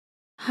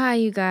Hi,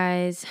 you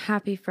guys.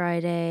 Happy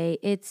Friday.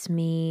 It's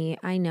me.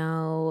 I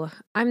know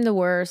I'm the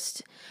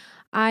worst.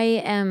 I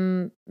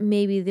am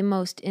maybe the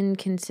most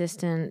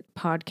inconsistent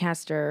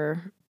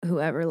podcaster who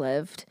ever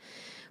lived.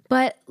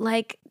 But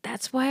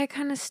that's why I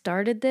kind of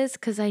started this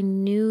because I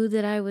knew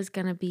that I was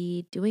going to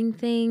be doing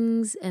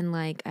things and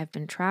I've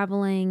been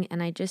traveling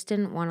and I just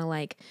didn't want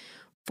to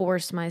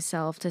force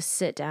myself to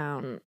sit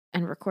down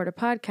and record a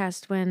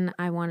podcast when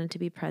I wanted to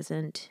be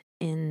present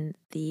in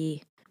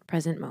the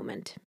present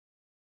moment.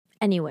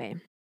 Anyway,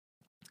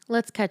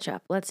 let's catch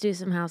up. Let's do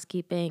some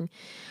housekeeping.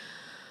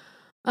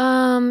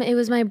 It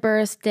was my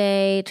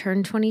birthday,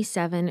 turned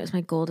 27. It was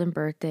my golden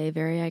birthday,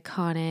 very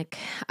iconic.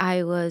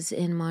 I was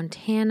in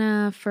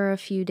Montana for a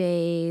few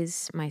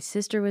days. My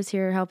sister was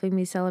here helping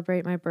me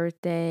celebrate my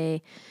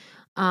birthday.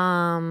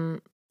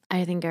 Um,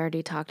 I think I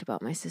already talked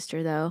about my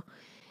sister though.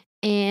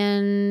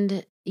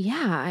 And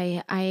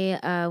yeah,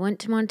 I went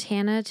to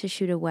Montana to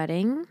shoot a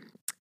wedding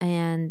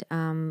and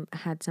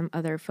had some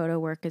other photo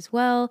work as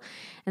well.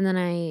 And then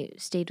I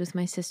stayed with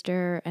my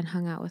sister and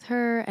hung out with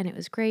her, and it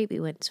was great. We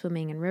went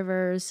swimming in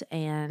rivers,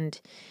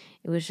 and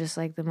it was just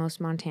like the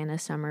most Montana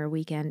summer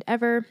weekend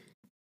ever.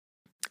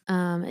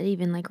 It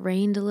even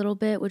rained a little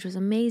bit, which was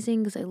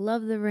amazing because I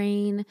love the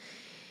rain.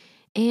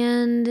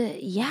 And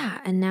yeah,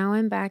 and now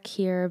I'm back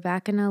here,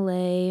 back in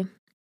LA,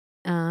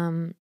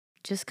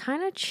 just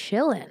kind of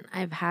chilling.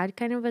 I've had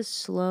kind of a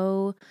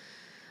slow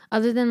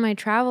other than my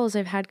travels,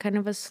 I've had kind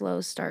of a slow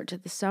start to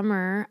the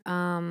summer,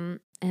 and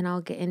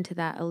I'll get into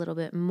that a little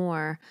bit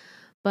more.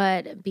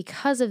 But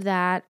because of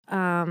that,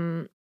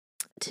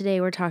 today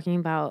we're talking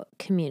about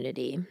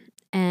community.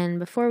 And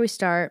before we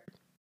start,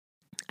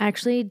 I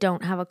actually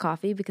don't have a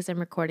coffee because I'm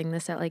recording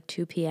this at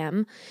 2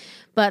 p.m.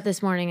 But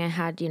this morning I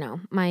had,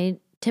 my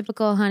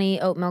typical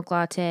honey oat milk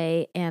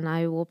latte, and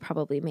I will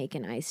probably make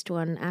an iced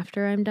one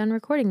after I'm done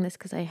recording this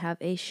because I have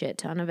a shit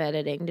ton of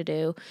editing to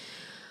do.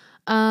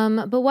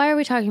 But why are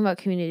we talking about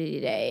community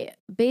today?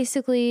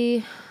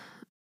 Basically,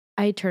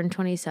 I turned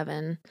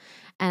 27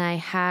 and I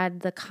had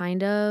the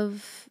kind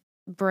of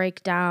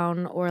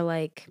breakdown or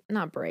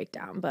not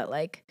breakdown, but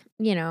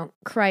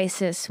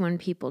crisis when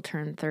people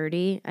turn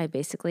 30. I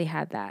basically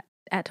had that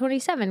at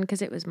 27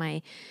 because it was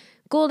my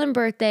golden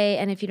birthday.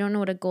 And if you don't know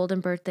what a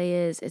golden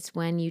birthday is, it's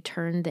when you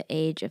turn the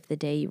age of the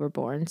day you were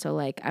born. So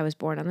I was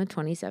born on the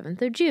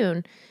 27th of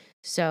June.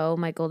 So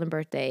my golden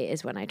birthday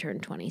is when I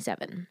turned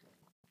 27.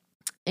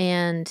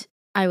 And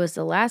I was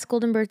the last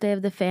golden birthday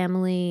of the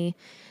family,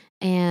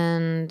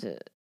 and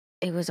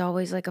it was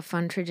always a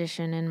fun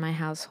tradition in my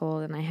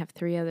household, and I have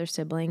 3 other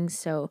siblings.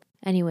 So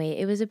anyway,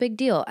 it was a big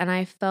deal, and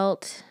I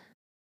felt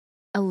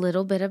a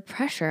little bit of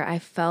pressure. I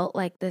felt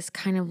this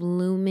kind of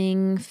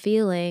looming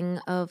feeling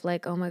of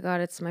oh my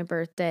God, it's my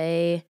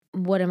birthday.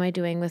 What am I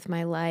doing with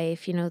my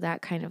life?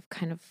 That kind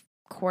of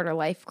quarter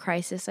life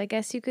crisis, I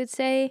guess you could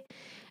say.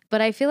 But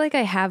I feel like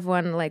I have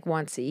one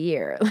once a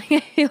year. I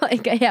feel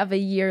like I have a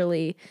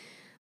yearly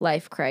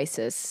life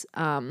crisis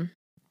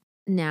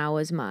now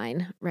is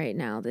mine right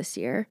now this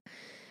year.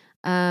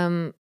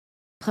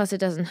 Plus it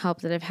doesn't help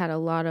that I've had a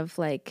lot of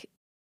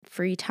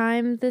free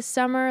time this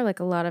summer,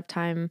 a lot of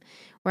time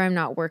where I'm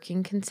not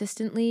working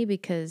consistently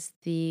because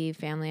the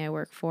family I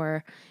work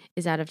for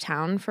is out of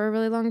town for a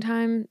really long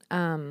time.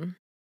 And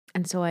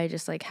so I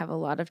just have a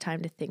lot of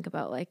time to think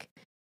about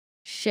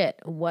shit,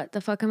 what the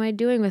fuck am I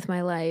doing with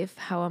my life?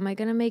 How am I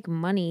going to make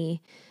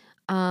money?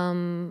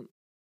 Life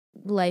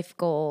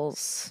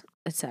goals,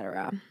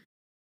 etc.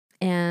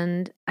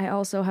 And I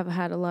also have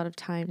had a lot of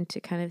time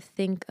to kind of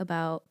think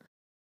about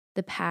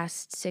the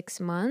past 6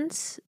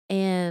 months.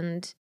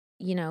 And,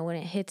 when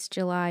it hits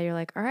July, you're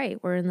like, all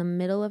right, we're in the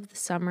middle of the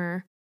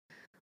summer.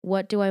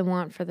 What do I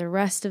want for the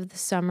rest of the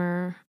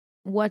summer?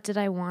 What did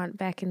I want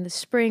back in the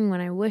spring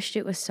when I wished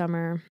it was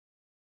summer?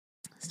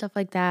 Stuff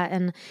like that.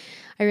 And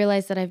I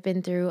realized that I've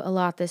been through a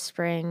lot this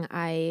spring.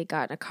 I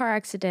got in a car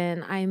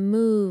accident. I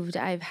moved.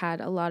 I've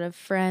had a lot of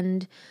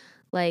friend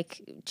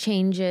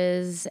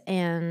changes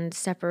and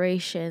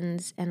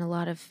separations and a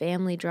lot of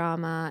family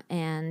drama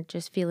and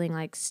just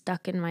feeling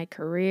stuck in my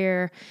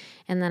career.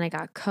 And then I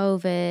got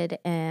COVID,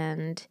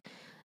 and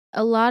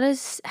a lot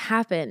has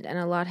happened and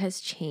a lot has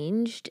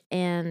changed,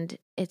 and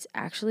it's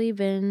actually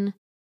been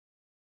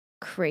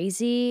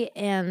crazy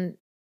and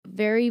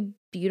very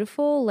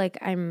beautiful.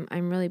 I'm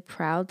really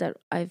proud that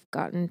I've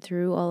gotten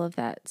through all of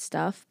that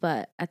stuff,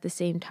 but at the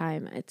same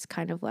time it's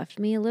kind of left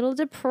me a little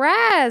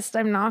depressed.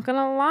 I'm not going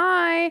to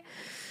lie.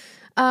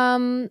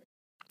 And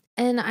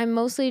I'm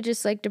mostly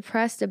just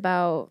depressed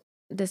about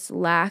this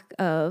lack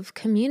of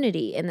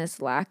community and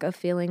this lack of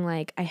feeling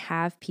like I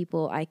have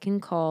people I can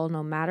call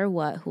no matter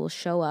what who will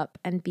show up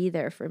and be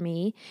there for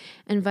me,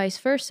 and vice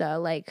versa.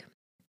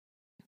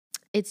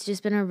 It's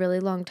just been a really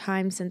long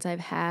time since I've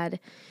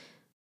had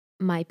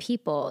my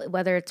people,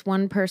 whether it's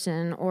one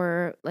person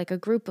or a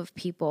group of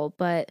people.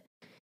 But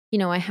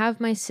I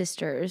have my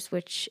sisters,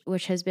 which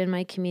has been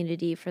my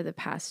community for the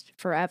past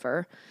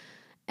forever.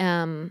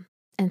 And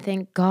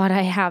thank God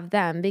I have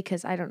them,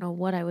 because I don't know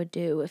what I would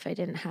do if I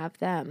didn't have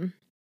them.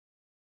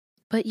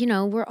 But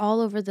we're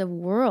all over the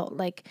world.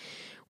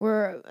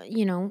 we're,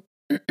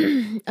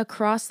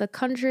 across the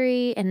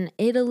country, in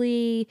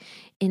Italy,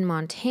 in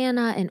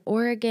Montana, in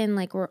Oregon,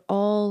 like we're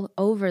all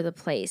over the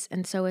place.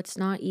 And so it's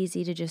not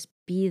easy to just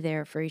be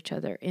there for each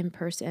other in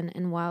person.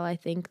 And while I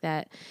think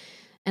that,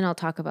 and I'll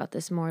talk about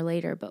this more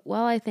later, but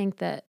while I think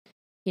that,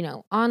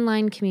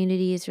 online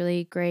community is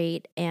really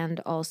great, and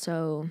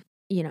also,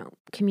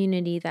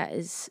 community that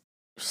is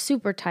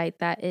super tight,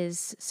 that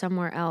is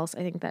somewhere else, I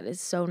think that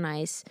is so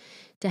nice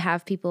to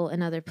have people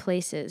in other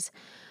places.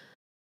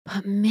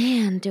 But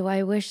man, do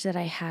I wish that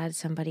I had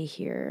somebody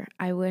here.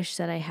 I wish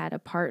that I had a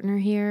partner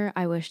here.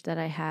 I wish that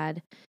I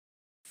had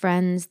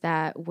friends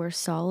that were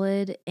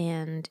solid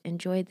and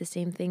enjoyed the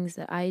same things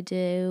that I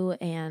do.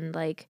 And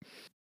like,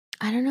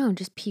 I don't know,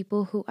 just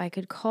people who I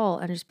could call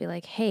and just be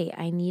like, hey,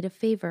 I need a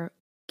favor.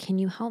 Can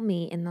you help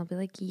me? And they'll be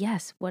like,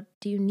 yes, what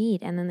do you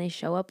need? And then they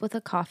show up with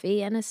a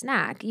coffee and a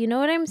snack. You know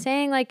what I'm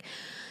saying? Like,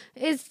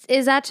 is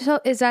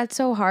that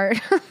so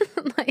hard?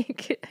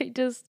 Like,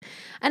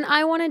 and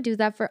I want to do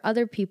that for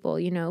other people,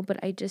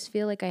 but I just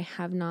feel like I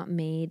have not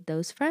made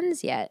those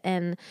friends yet.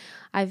 And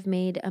I've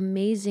made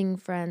amazing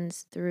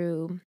friends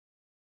through,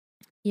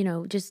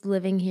 just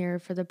living here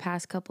for the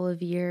past couple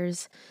of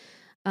years.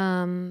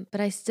 But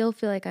I still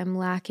feel like I'm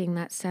lacking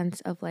that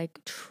sense of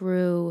like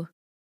true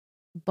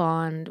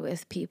bond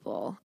with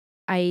people.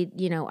 I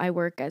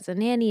work as a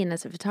nanny and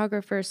as a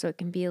photographer, so it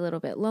can be a little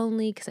bit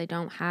lonely because I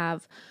don't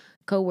have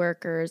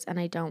coworkers, and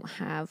I don't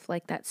have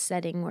like that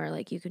setting where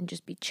like you can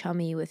just be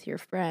chummy with your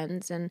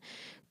friends and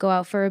go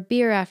out for a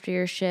beer after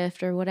your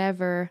shift or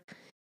whatever.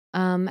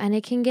 And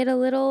it can get a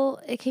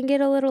little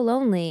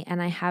lonely,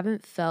 and I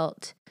haven't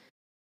felt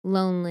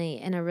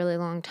lonely in a really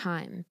long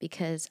time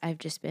because I've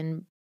just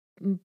been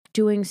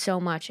doing so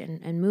much,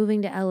 and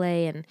moving to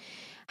LA, and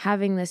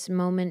having this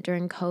moment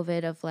during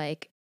COVID of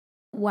like,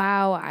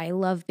 wow, I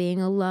love being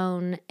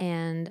alone,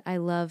 and I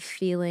love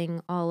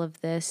feeling all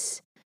of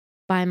this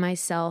by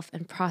myself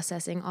and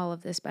processing all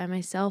of this by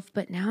myself.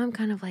 But now I'm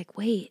kind of like,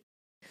 wait,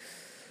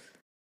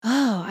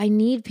 oh, I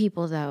need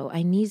people though.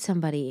 I need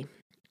somebody.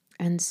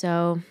 And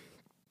so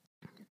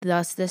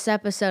thus this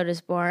episode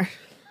is born.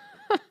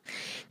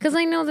 Because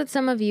I know that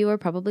some of you are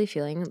probably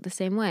feeling the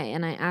same way.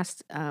 And I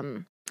asked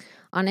on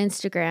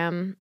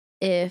Instagram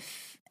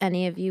if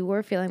any of you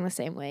were feeling the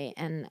same way.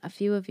 And a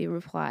few of you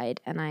replied.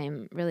 And I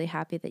am really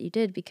happy that you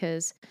did,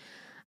 because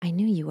I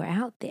knew you were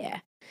out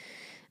there.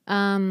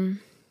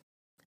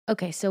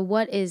 Okay, so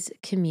what is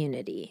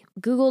community?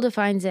 Google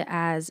defines it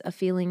as a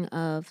feeling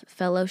of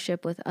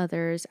fellowship with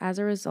others as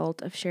a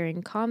result of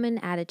sharing common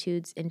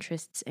attitudes,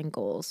 interests, and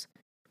goals.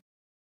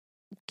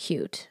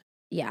 Cute.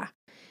 Yeah.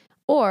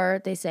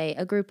 Or they say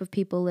a group of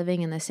people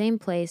living in the same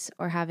place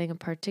or having a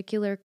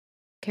particular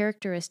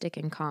characteristic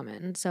in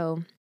common.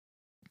 So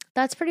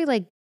that's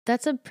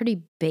a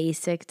pretty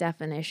basic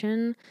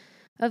definition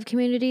of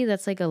community.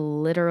 That's like a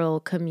literal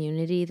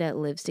community that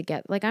lives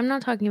together. Like, I'm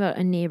not talking about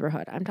a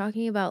neighborhood. I'm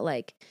talking about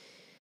like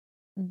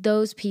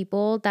those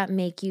people that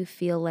make you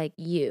feel like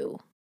you.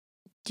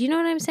 Do you know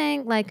what I'm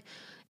saying? Like,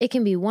 it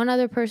can be one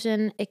other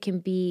person, it can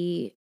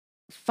be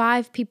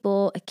 5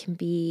 people, it can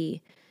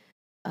be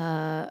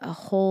a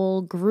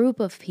whole group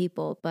of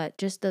people, but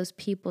just those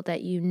people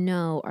that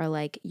are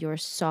like your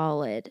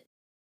solid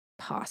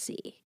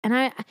posse.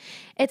 And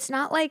it's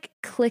not like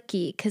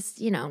clicky, because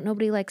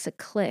nobody likes a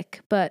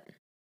clique, but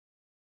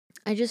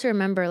I just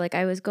remember like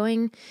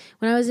when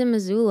I was in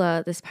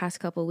Missoula this past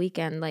couple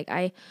weekends,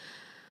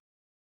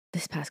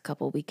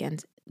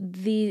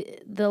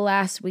 the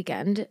last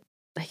weekend,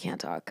 I can't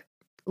talk.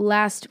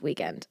 Last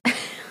weekend,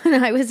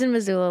 when I was in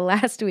Missoula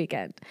last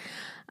weekend,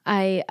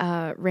 I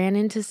ran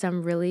into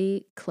some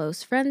really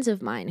close friends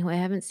of mine who I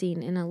haven't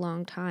seen in a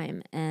long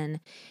time. And,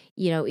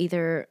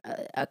 either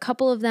a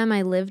couple of them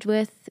I lived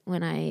with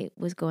when I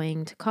was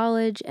going to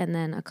college, and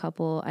then a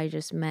couple I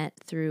just met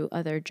through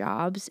other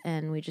jobs,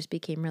 and we just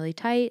became really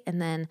tight.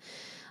 And then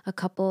a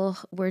couple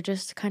were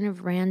just kind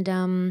of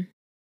random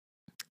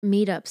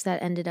meetups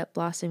that ended up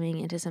blossoming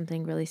into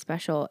something really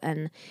special.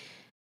 And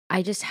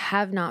I just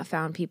have not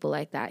found people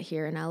like that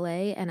here in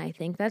LA. And I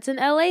think that's an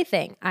LA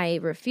thing. I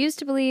refuse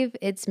to believe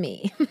it's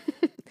me.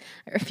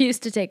 I refuse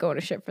to take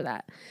ownership for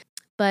that.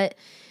 But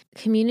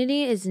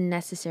community is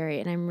necessary.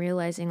 And I'm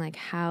realizing like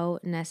how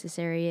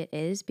necessary it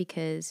is,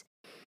 because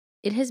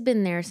it has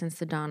been there since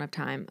the dawn of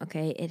time.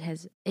 Okay.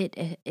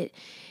 It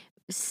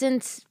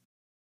since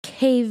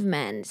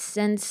cavemen,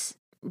 since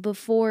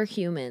before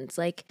humans,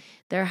 like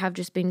there have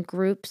just been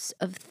groups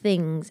of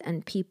things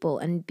and people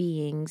and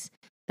beings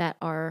that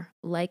are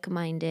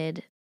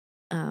like-minded,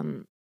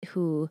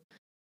 who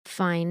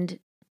find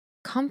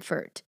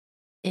comfort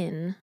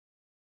in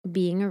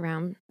being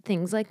around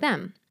things like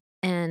them.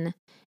 And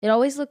it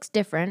always looks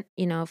different,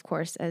 of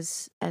course,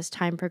 as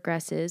time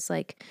progresses.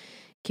 Like,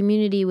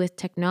 community with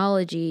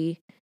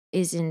technology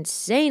is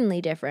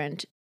insanely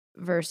different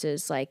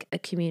versus like a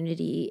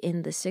community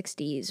in the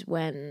 60s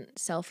when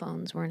cell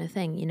phones weren't a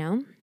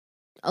thing.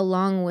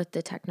 Along with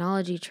the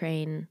technology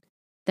train,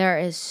 there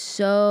is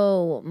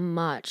so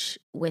much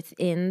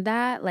within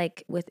that,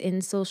 like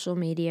within social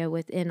media,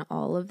 within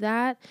all of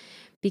that,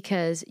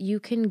 because you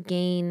can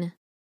gain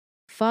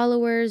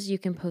followers, you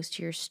can post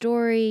to your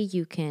story,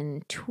 you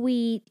can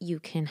tweet, you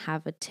can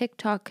have a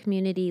TikTok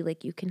community,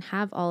 like you can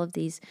have all of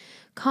these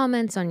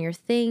comments on your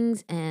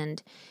things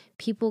and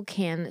people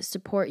can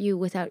support you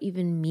without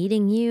even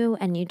meeting you,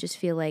 and you just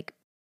feel like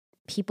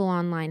people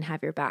online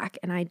have your back.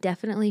 And I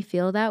definitely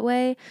feel that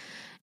way.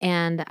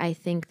 And I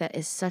think that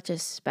is such a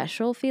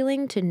special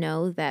feeling to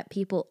know that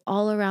people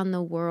all around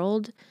the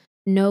world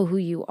know who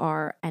you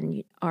are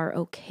and are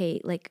okay,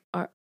 like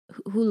are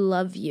who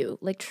love you,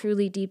 like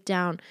truly deep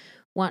down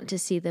want to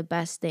see the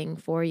best thing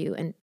for you.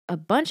 And a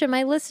bunch of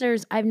my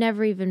listeners I've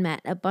never even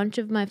met, a bunch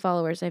of my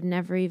followers I've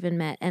never even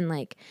met. And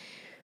like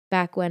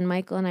back when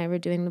Michael and I were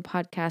doing the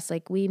podcast,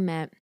 like we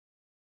met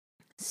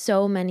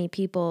so many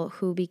people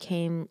who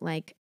became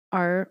like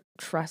our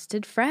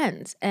trusted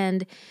friends.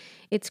 And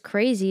it's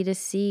crazy to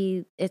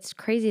see, it's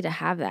crazy to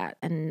have that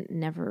and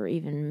never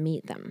even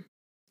meet them,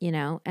 you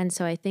know? And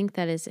so I think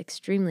that is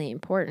extremely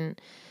important.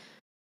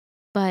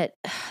 But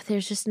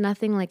there's just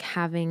nothing like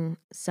having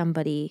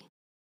somebody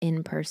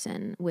in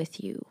person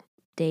with you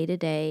day to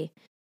day,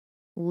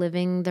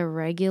 living the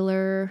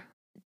regular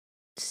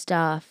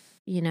stuff.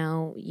 You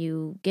know,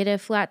 you get a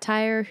flat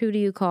tire, who do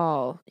you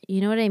call?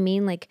 You know what I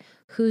mean? Like,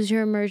 who's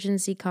your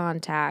emergency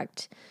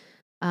contact?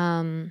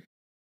 Um,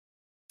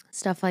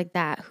 Stuff like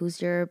that.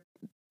 Who's your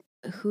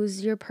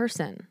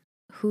person?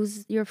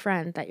 Who's your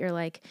friend that you're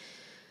like,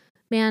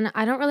 man,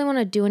 I don't really want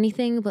to do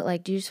anything, but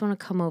like, do you just want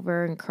to come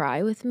over and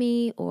cry with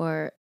me?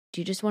 Or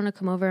do you just want to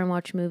come over and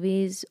watch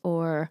movies?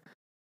 Or,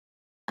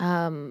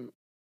 um,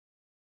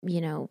 you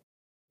know,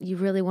 you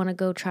really want to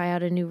go try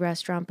out a new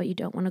restaurant, but you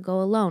don't want to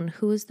go alone.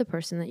 Who is the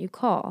person that you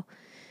call?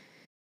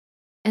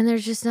 And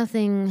there's just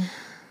nothing,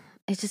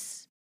 it's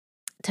just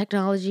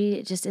technology,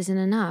 it just isn't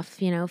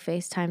enough, you know,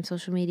 FaceTime,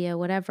 social media,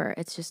 whatever.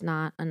 It's just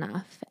not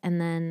enough. And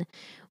then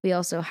we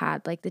also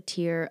had like the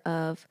tier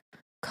of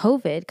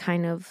COVID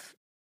kind of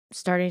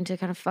starting to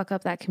kind of fuck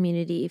up that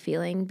community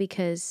feeling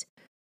because,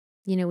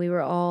 you know, we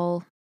were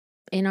all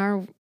in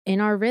our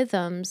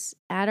rhythms,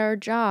 at our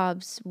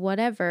jobs,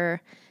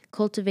 whatever,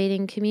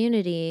 cultivating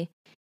community.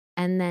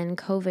 And then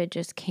COVID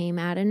just came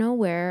out of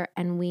nowhere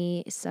and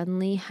we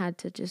suddenly had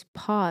to just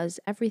pause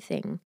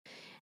everything.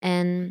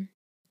 And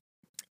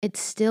it's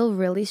still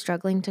really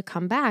struggling to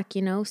come back.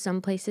 You know,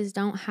 some places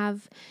don't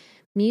have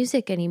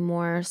music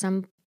anymore.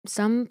 Some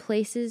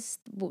places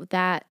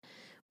that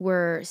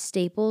were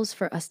staples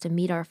for us to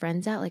meet our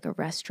friends at, like a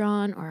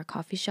restaurant or a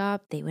coffee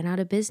shop, they went out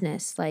of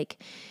business.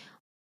 Like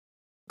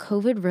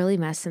COVID really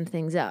messed some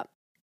things up,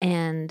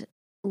 and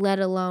let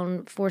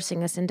alone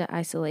forcing us into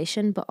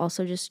isolation, but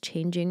also just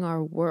changing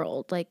our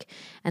world, like,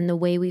 and the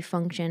way we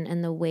function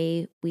and the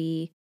way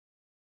we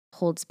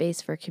hold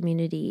space for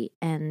community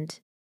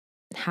and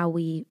how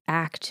we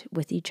act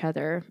with each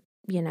other.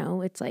 You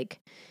know, it's like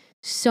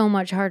so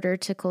much harder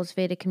to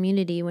cultivate a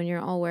community when you're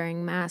all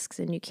wearing masks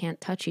and you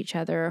can't touch each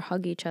other or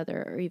hug each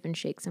other or even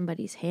shake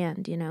somebody's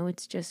hand. You know,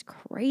 it's just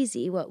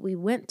crazy what we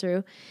went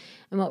through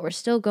and what we're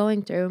still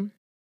going through,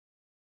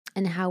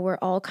 and how we're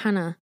all kind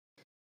of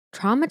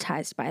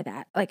traumatized by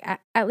that. Like,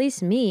 at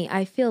least me,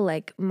 I feel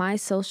like my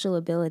social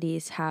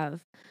abilities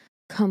have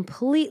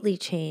completely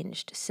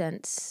changed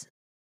since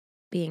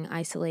being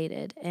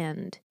isolated.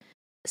 And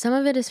some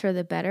of it is for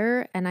the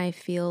better. And I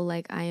feel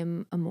like I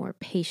am a more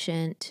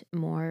patient,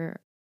 more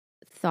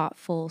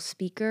thoughtful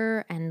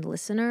speaker and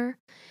listener.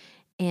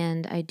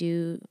 And I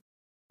do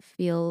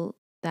feel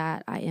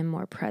that I am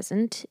more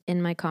present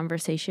in my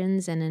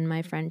conversations and in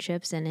my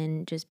friendships and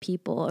in just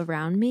people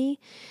around me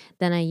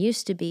than I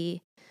used to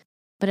be.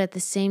 But at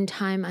the same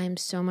time, I'm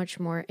so much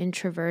more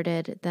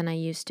introverted than I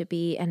used to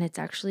be. And it's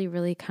actually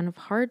really kind of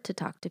hard to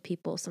talk to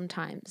people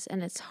sometimes.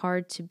 And it's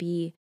hard to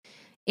be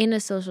in a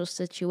social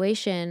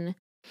situation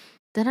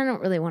that I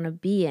don't really want to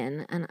be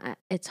in. And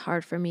it's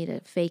hard for me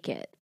to fake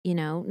it, you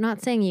know?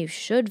 Not saying you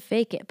should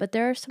fake it, but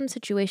there are some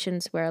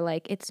situations where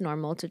like it's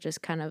normal to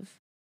just kind of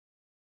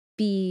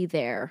be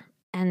there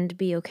and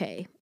be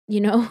okay,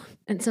 you know?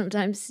 And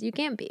sometimes you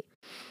can't be.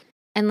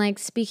 And like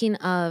speaking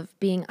of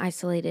being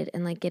isolated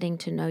and like getting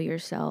to know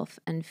yourself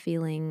and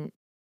feeling,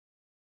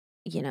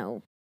 you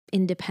know,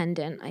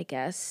 independent, I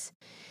guess,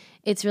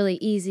 it's really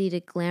easy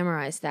to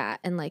glamorize that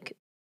and like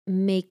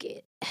make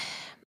it,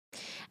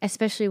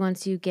 especially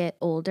once you get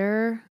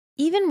older,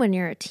 even when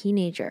you're a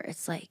teenager,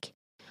 it's like,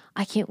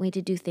 I can't wait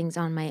to do things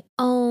on my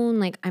own.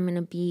 Like, I'm going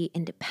to be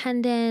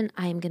independent.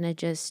 I'm going to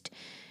just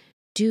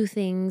do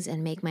things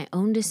and make my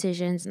own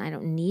decisions, and I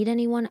don't need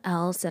anyone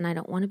else, and I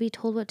don't want to be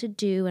told what to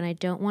do, and I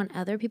don't want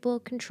other people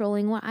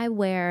controlling what I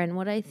wear and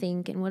what I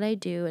think and what I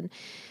do. And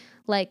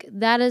like,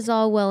 that is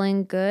all well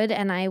and good,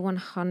 and I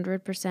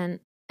 100%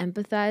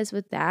 empathize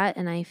with that,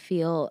 and I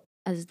feel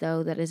as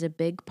though that is a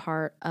big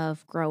part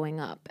of growing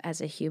up as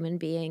a human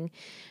being,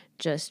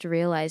 just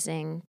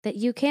realizing that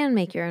you can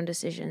make your own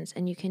decisions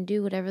and you can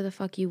do whatever the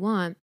fuck you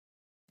want.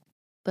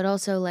 But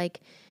also, like,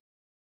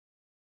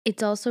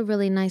 it's also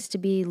really nice to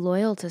be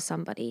loyal to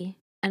somebody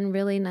and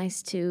really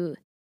nice to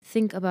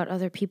think about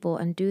other people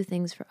and do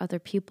things for other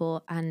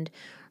people and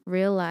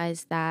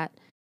realize that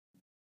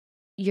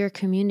your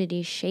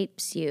community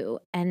shapes you,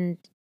 and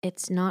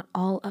it's not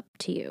all up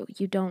to you.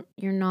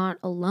 You're not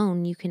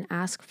alone. You can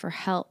ask for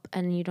help,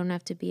 and you don't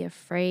have to be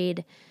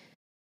afraid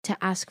to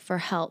ask for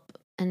help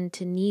and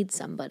to need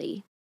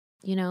somebody,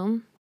 you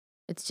know?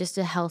 It's just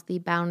a healthy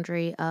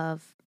boundary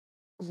of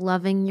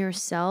loving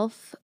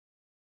yourself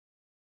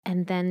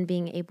and then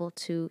being able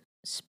to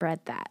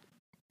spread that.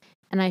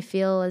 And I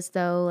feel as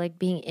though like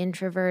being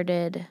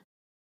introverted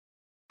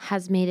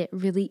has made it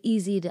really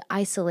easy to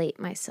isolate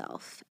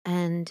myself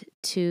and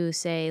to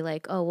say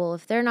like, oh, well,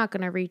 if they're not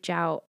going to reach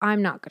out,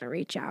 I'm not going to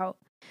reach out.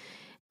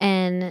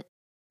 And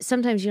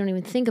sometimes you don't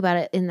even think about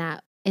it in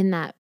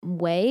that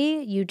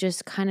way. You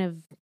just kind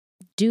of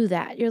do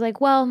that. You're like,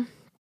 well,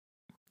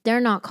 they're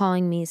not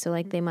calling me, so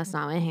like they must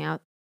not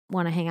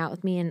want to hang out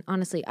with me, and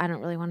honestly, I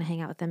don't really want to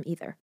hang out with them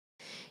either.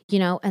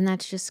 And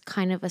that's just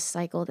kind of a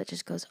cycle that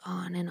just goes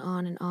on and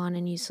on and on,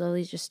 and you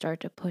slowly just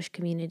start to push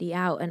community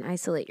out and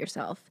isolate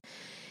yourself.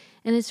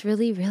 And it's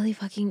really, really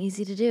fucking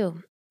easy to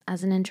do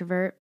as an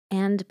introvert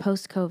and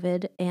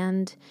post-COVID,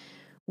 and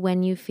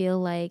when you feel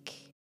like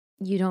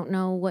you don't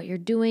know what you're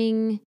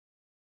doing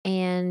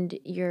and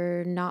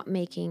you're not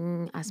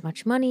making as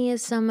much money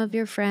as some of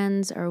your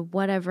friends or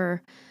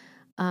whatever,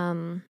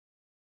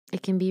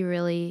 it can be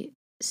really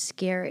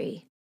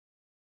scary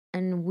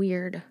and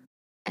weird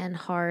and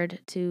hard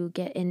to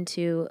get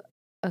into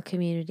a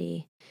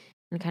community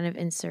and kind of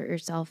insert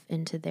yourself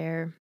into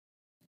their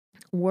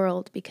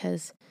world,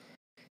 because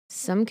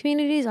some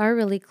communities are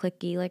really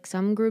cliquey. Like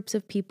some groups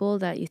of people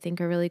that you think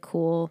are really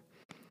cool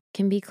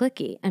can be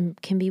cliquey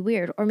and can be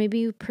weird, or maybe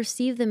you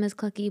perceive them as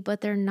cliquey,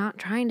 but they're not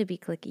trying to be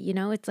cliquey.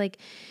 It's like,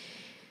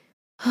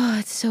 oh,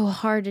 it's so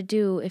hard to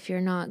do if you're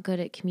not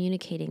good at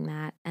communicating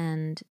that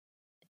and,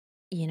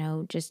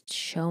 just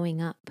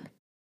showing up.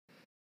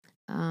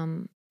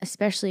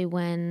 Especially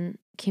when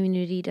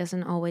community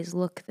doesn't always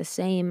look the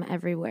same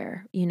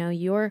everywhere.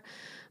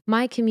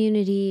 My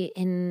community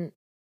in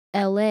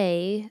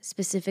LA,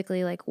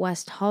 specifically like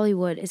West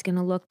Hollywood, is going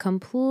to look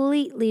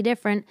completely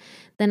different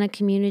than a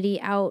community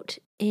out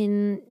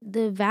in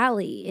the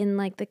valley, in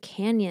like the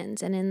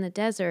canyons and in the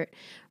desert,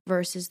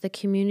 versus the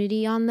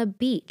community on the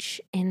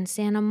beach in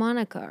Santa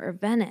Monica or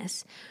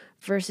Venice,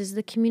 versus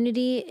the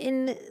community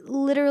in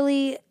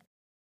literally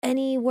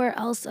anywhere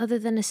else other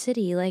than a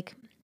city. Like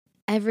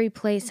every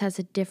place has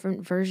a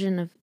different version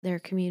of their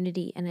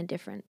community and a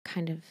different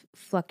kind of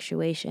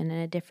fluctuation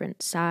and a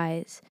different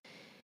size.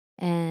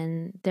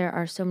 And there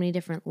are so many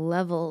different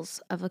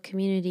levels of a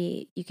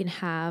community. You can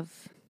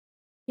have,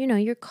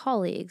 your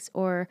colleagues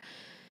or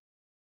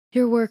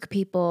your work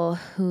people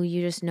who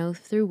you just know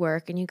through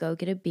work, and you go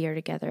get a beer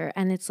together.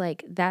 And it's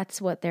like,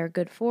 that's what they're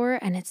good for.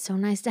 And it's so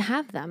nice to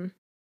have them.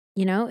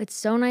 It's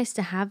so nice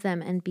to have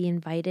them and be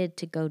invited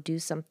to go do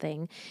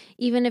something,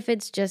 even if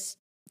it's just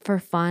for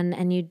fun.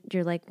 And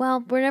you're like,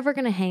 well, we're never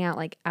going to hang out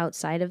like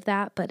outside of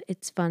that, but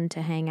it's fun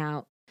to hang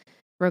out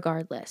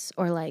regardless.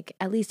 Or like,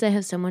 at least I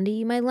have someone to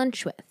eat my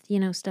lunch with,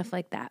 stuff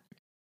like that.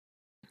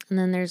 And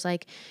then there's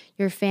like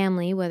your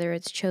family, whether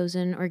it's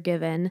chosen or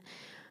given,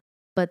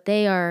 but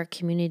they are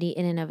community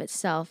in and of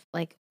itself,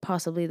 like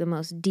possibly the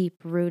most deep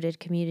rooted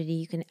community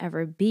you can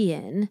ever be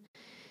in.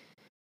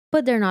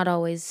 But they're not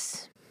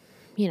always,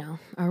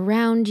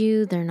 around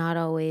you. They're not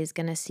always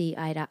going to see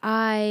eye to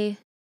eye,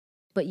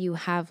 but you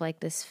have like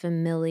this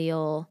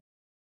familial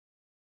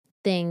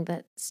thing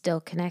that still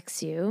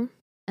connects you.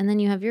 And then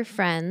you have your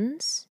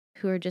friends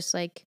who are just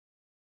like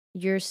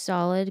your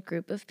solid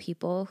group of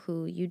people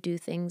who you do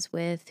things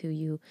with, who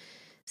you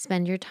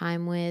spend your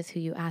time with, who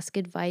you ask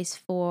advice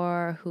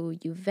for, who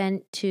you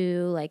vent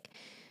to, like,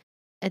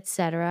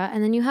 etc.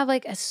 And then you have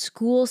like a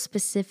school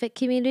specific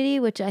community,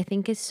 which I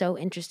think is so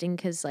interesting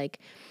because like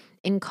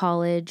in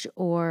college,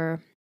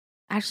 or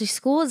actually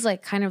school is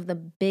like kind of the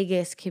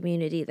biggest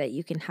community that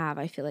you can have.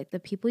 I feel like the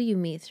people you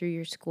meet through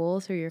your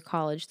school, through your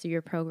college, through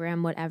your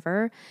program,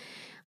 whatever,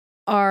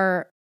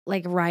 are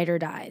like ride or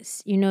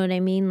dies. You know what I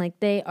mean?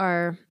 Like they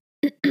are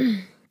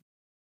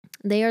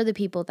they are the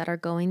people that are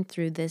going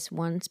through this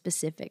one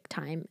specific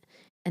time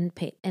and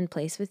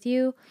place with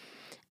you,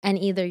 and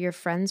either you're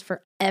friends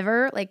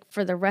forever, like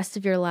for the rest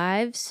of your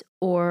lives,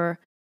 or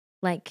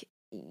like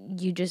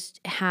you just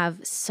have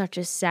such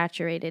a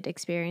saturated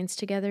experience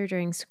together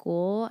during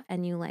school,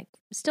 and you like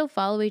still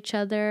follow each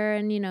other,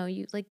 and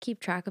you like keep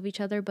track of each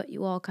other, but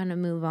you all kind of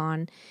move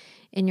on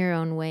in your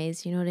own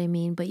ways, you know what I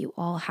mean? But you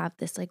all have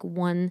this like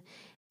one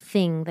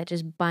thing that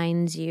just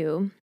binds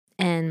you.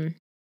 And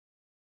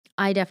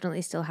I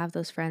definitely still have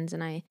those friends,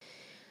 and I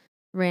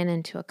ran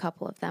into a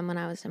couple of them when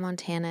I was in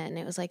Montana, and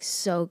it was like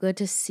so good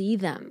to see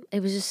them.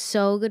 It was just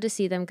so good to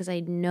see them because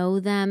I know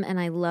them and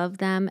I love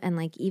them. And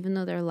like, even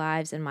though their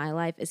lives and my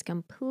life is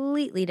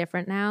completely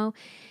different now,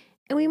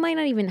 and we might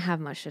not even have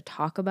much to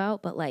talk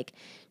about, but like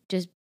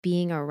just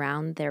being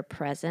around their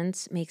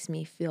presence makes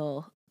me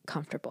feel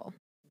comfortable,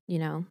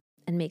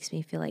 and makes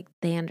me feel like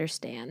they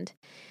understand.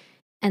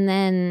 And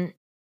then,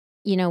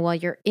 while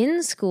you're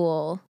in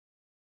school,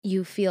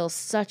 you feel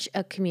such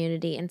a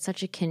community and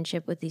such a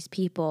kinship with these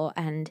people,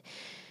 and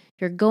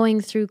you're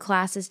going through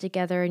classes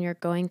together and you're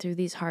going through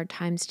these hard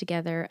times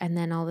together, and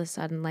then all of a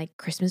sudden like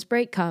Christmas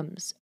break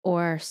comes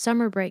or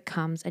summer break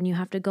comes and you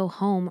have to go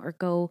home or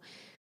go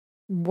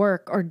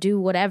work or do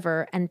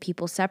whatever, and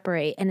people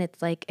separate, and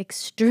it's like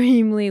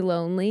extremely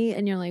lonely,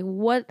 and you're like,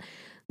 what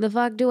the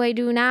fuck do I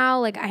do now?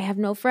 Like, I have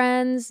no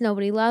friends,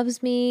 nobody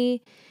loves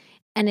me.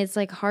 And it's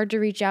like hard to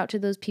reach out to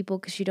those people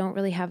because you don't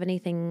really have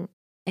anything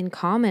in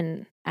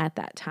common at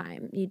that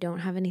time. You don't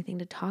have anything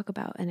to talk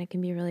about, and it can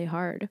be really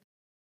hard.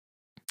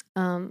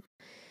 Um,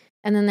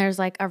 and then there's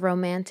like a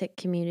romantic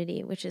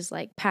community, which is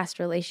like past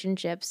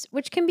relationships,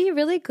 which can be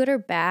really good or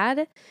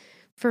bad.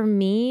 For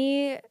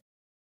me,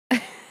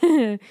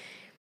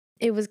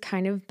 it was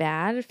kind of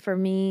bad. For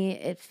me,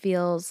 it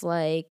feels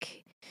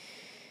like,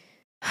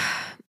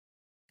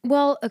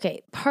 well,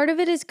 okay, part of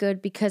it is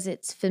good because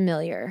it's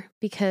familiar.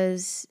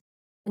 Because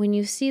when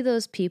you see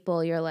those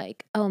people, you're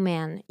like, oh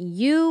man,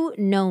 you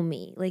know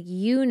me. Like,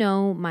 you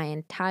know my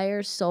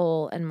entire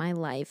soul and my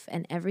life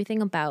and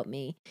everything about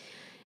me.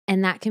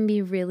 And that can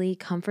be really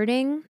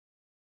comforting.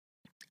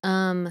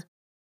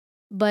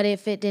 But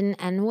if it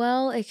didn't end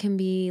well, it can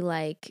be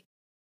like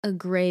a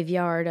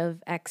graveyard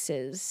of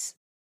exes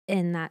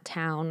in that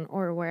town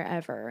or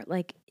wherever.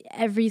 Like,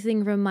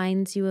 everything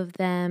reminds you of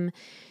them.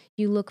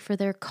 You look for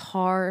their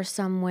car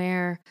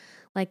somewhere.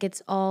 Like,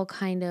 it's all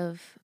kind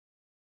of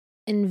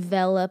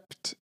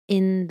enveloped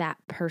in that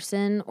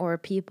person or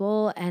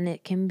people, and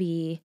it can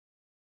be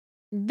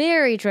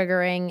very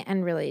triggering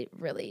and really,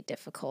 really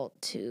difficult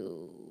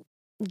to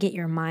get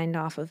your mind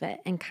off of it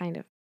and kind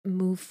of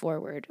move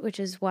forward, which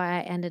is why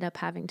I ended up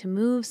having to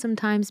move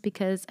sometimes,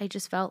 because I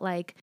just felt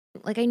like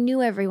I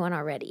knew everyone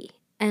already.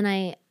 And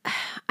I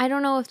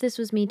don't know if this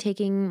was me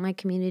taking my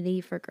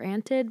community for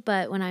granted,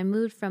 but when I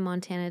moved from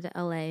Montana to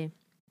LA,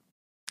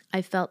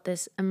 I felt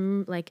this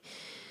like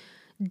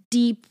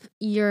deep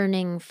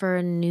yearning for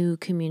a new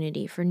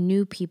community, for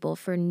new people,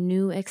 for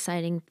new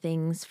exciting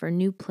things, for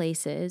new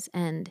places.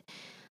 And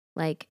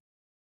like,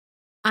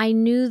 I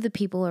knew the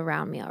people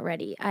around me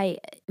already.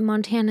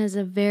 Montana is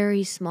a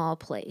very small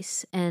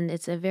place, and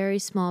it's a very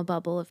small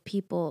bubble of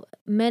people,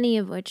 many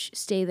of which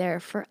stay there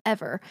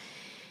forever.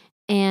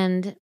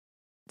 And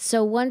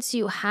so once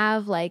you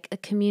have like a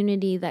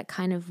community that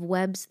kind of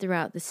webs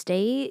throughout the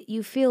state,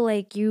 you feel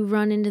like you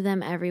run into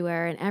them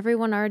everywhere, and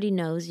everyone already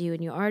knows you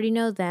and you already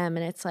know them.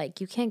 And it's like,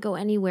 you can't go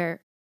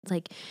anywhere.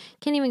 Like,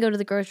 can't even go to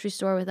the grocery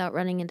store without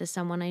running into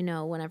someone I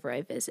know whenever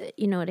I visit.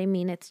 You know what I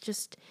mean? It's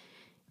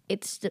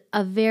it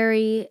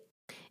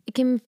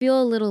can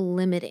feel a little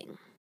limiting.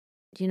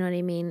 Do you know what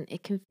I mean?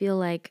 It can feel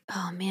like,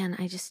 oh man,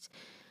 I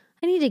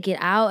need to get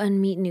out and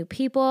meet new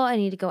people. I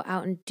need to go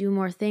out and do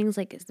more things.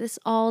 Like, is this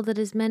all that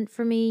is meant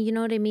for me? You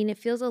know what I mean? It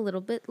feels a little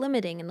bit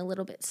limiting and a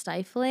little bit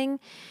stifling.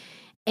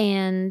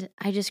 And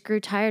I just grew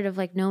tired of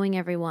like knowing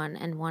everyone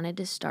and wanted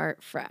to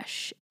start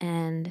fresh.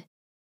 And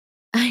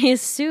I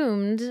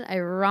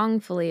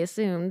wrongfully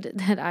assumed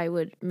that I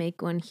would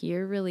make one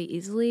here really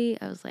easily.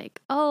 I was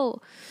like,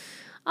 oh,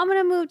 I'm going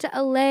to move to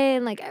LA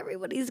and like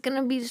everybody's going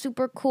to be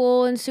super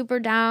cool and super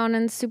down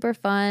and super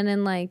fun.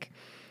 And like,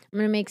 I'm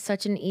going to make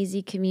such an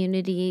easy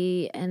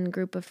community and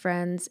group of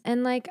friends.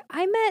 And like,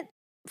 I met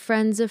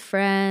friends of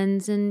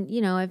friends, and,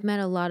 you know, I've met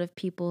a lot of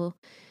people.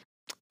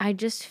 I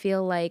just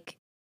feel like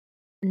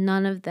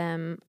none of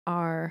them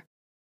are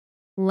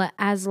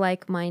as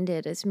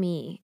like-minded as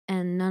me.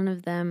 And none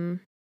of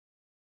them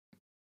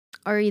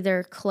are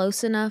either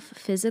close enough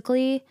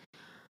physically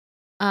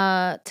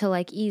to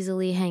like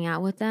easily hang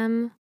out with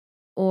them,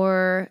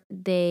 or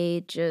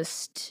they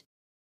just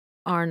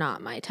are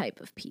not my type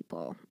of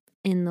people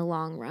in the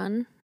long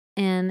run.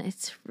 And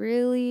it's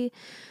really,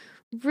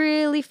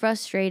 really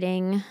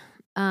frustrating,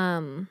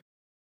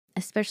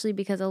 especially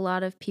because a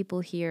lot of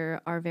people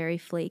here are very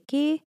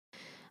flaky,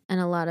 and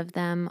a lot of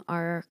them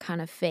are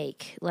kind of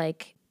fake.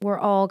 Like, we're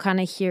all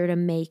kind of here to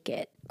make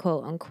it,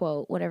 quote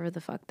unquote, whatever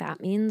the fuck that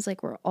means.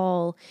 Like, we're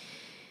all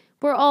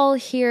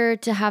here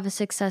to have a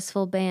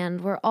successful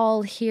band. We're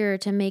all here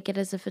to make it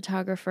as a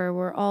photographer.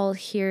 We're all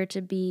here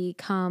to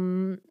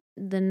become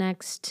the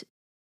next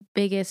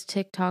biggest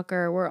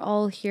TikToker. We're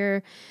all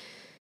here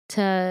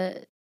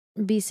to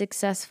be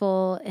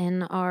successful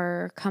in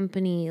our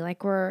company.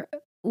 Like,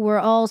 we're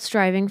all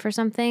striving for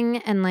something,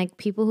 and like,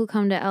 people who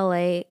come to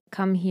LA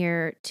come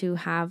here to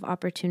have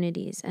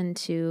opportunities and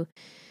to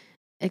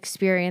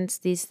experience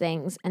these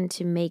things and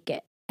to make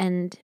it.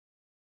 And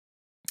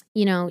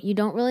you know, you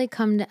don't really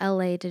come to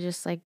LA to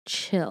just like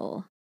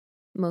chill.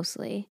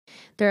 Mostly.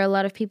 There are a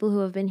lot of people who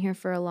have been here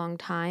for a long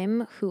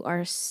time who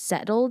are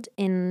settled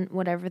in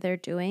whatever they're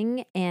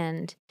doing,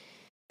 and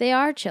they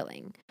are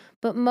chilling.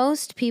 But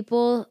most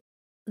people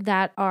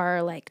that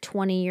are like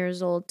 20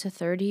 years old to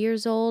 30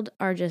 years old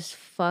are just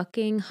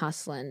fucking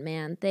hustling,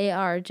 man. They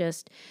are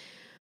just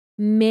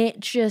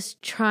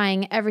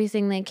trying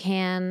everything they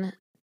can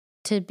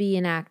to be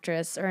an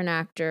actress or an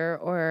actor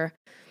or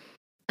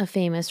a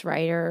famous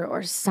writer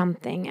or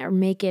something, or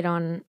make it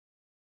on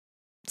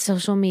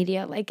social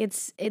media. Like,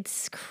 it's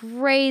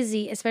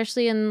crazy,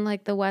 especially in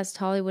like the West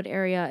Hollywood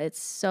area.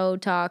 It's so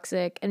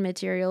toxic and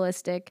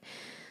materialistic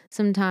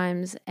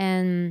sometimes.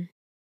 And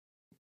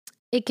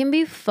it can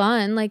be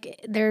fun. Like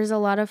there's a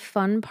lot of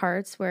fun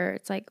parts where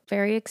it's like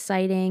very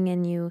exciting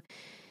and you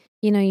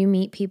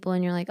meet people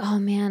and you're like, "Oh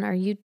man, are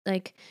you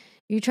like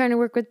you trying to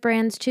work with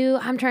brands too?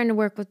 I'm trying to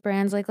work with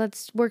brands. Like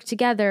let's work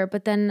together."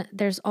 But then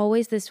there's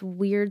always this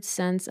weird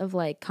sense of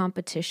like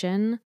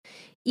competition,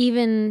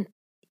 even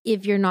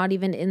if you're not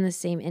even in the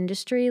same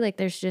industry. Like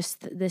there's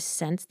just this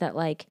sense that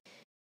like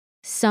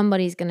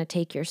somebody's going to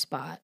take your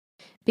spot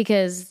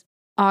because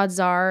odds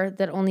are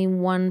that only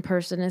one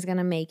person is going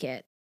to make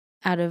it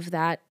out of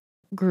that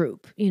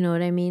group. You know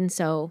what I mean?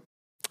 So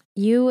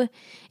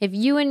if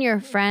you and your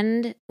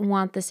friend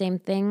want the same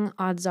thing,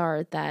 odds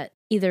are that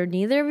either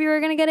neither of you are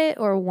going to get it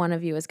or one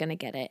of you is going to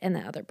get it and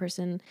the other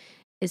person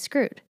is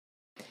screwed.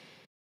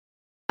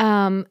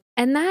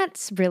 And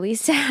that's really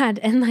sad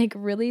and like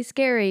really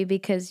scary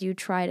because you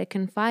try to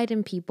confide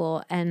in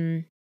people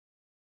and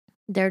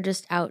they're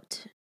just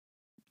out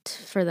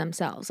for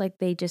themselves. Like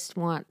they just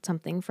want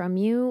something from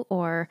you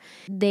or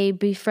they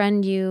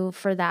befriend you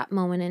for that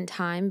moment in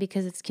time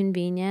because it's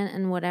convenient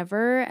and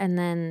whatever. And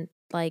then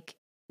like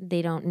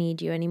they don't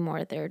need you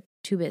anymore. They're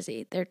too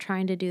busy. They're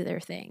trying to do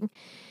their thing.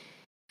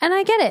 And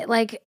I get it.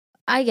 Like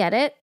I get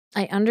it.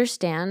 I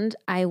understand.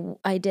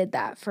 I did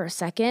that for a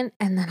second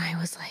and then I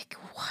was like,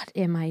 what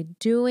am I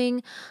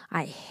doing?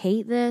 I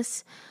hate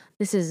this.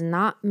 This is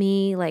not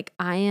me. Like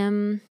I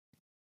am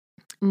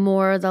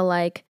more the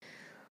like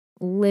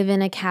live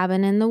in a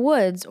cabin in the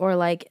woods or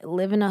like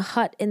live in a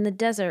hut in the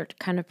desert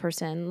kind of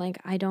person. Like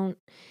I don't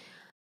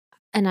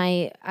and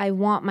I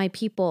want my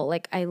people.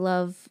 Like I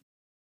love,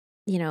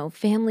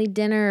 family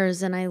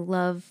dinners and I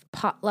love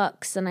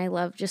potlucks and I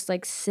love just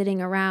like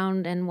sitting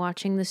around and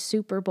watching the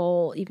Super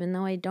Bowl even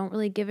though I don't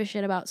really give a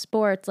shit about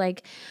sports.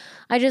 Like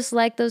I just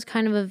like those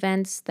kind of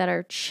events that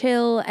are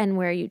chill and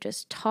where you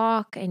just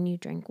talk and you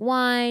drink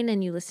wine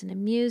and you listen to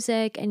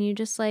music and you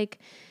just like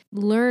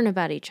learn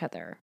about each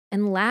other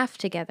and laugh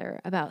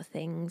together about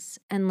things.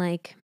 And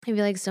like, I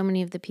feel like so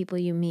many of the people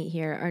you meet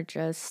here are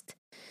just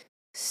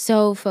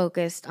so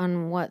focused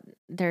on what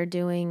they're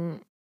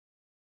doing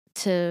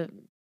to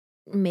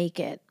make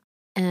it.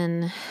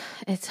 And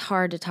it's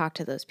hard to talk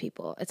to those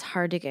people. It's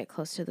hard to get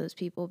close to those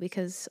people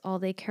because all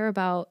they care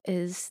about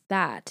is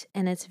that.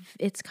 And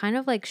it's kind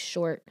of like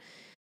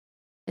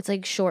it's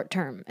like short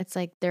term. It's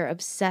like they're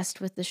obsessed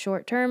with the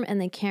short term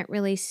and they can't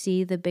really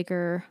see the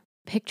bigger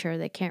picture.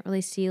 They can't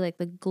really see like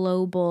the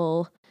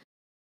global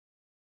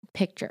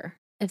picture,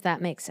 if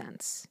that makes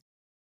sense.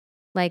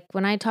 Like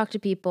when I talk to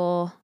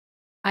people,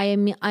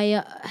 and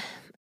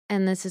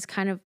this is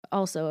kind of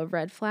also a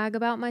red flag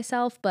about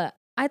myself, but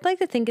I'd like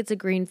to think it's a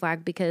green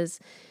flag because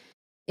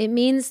it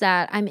means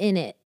that I'm in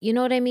it. You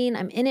know what I mean?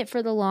 I'm in it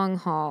for the long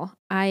haul.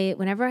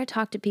 Whenever I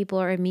talk to people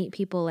or I meet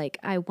people, like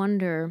I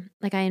wonder,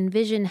 like I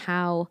envision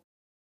how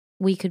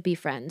we could be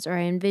friends, or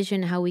I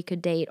envision how we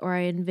could date, or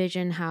I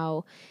envision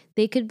how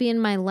they could be in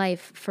my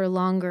life for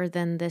longer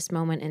than this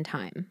moment in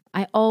time.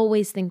 I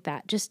always think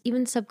that, just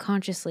even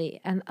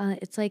subconsciously. And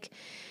it's like,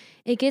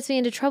 it gets me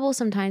into trouble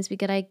sometimes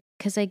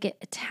because I get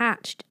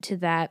attached to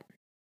that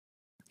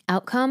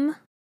outcome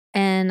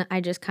and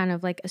I just kind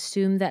of like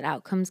assume that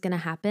outcome's going to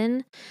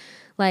happen.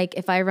 Like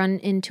if I run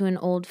into an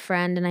old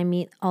friend and I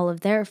meet all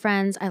of their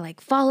friends, I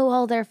like follow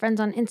all their friends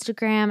on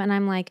Instagram and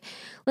I'm like,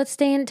 let's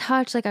stay in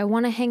touch. Like I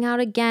want to hang out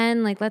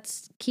again. Like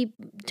let's keep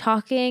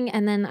talking.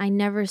 And then I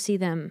never see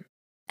them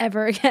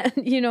ever again.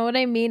 You know what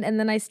I mean? And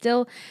then I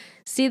still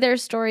see their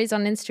stories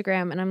on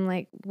Instagram and I'm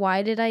like,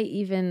 why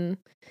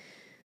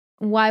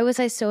was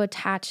I so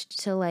attached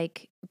to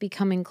like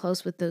becoming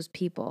close with those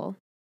people?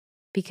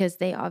 Because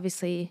they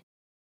obviously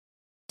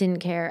didn't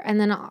care. And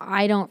then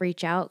I don't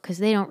reach out because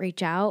they don't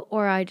reach out,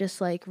 or I just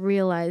like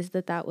realized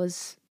that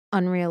was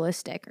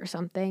unrealistic or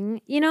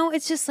something.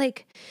 It's just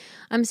like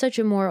I'm such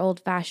a more old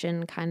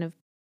fashioned kind of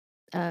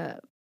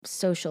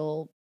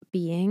social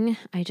being.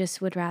 I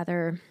just would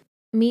rather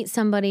meet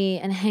somebody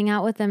and hang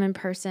out with them in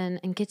person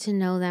and get to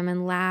know them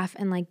and laugh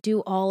and like do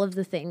all of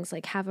the things,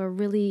 like have a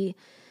really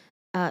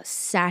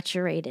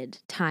saturated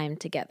time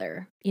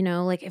together.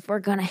 Like if we're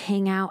gonna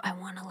hang out, I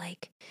want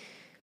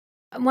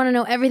to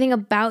know everything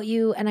about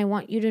you and I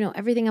want you to know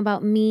everything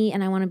about me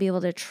and I want to be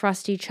able to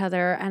trust each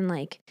other and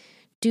like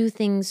do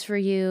things for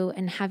you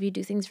and have you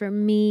do things for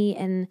me.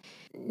 And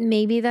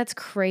maybe that's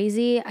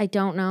crazy. I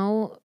don't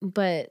know,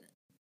 but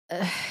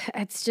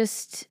it's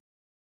just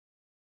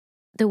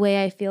the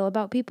way I feel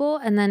about people.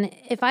 And then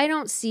if I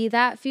don't see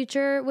that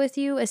future with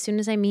you as soon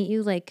as I meet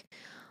you, like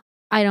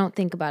I don't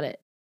think about it.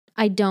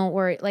 I don't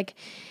worry. Like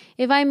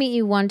if I meet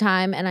you one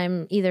time and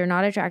I'm either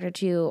not attracted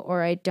to you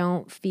or I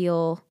don't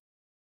feel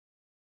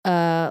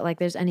like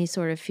there's any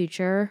sort of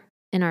future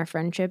in our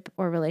friendship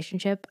or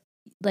relationship,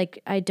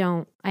 like I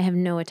have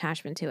no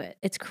attachment to it.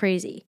 It's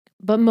crazy.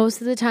 But most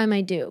of the time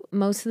I do.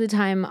 Most of the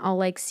time I'll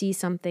like see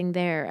something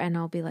there and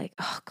I'll be like,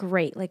 oh,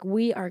 great. Like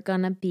we are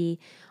gonna be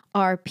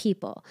our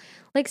people.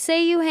 Like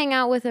say you hang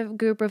out with a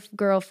group of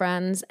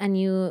girlfriends and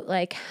you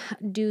like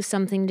do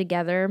something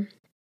together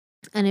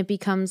And it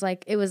becomes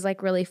like, it was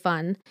like really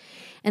fun.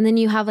 And then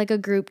you have like a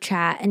group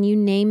chat and you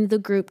name the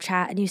group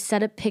chat and you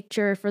set a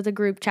picture for the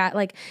group chat.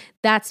 Like,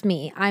 that's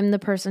me. I'm the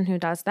person who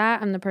does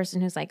that. I'm the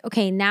person who's like,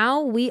 okay,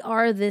 now we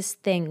are this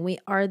thing. We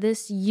are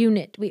this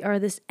unit. We are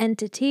this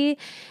entity,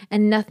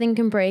 and nothing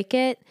can break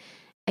it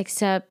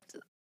except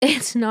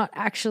it's not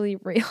actually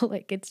real.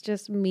 Like, it's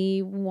just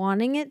me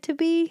wanting it to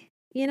be,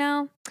 you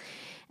know?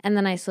 And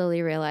then I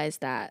slowly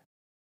realized that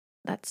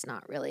that's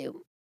not really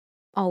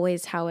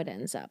always how it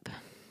ends up.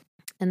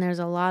 And there's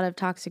a lot of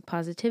toxic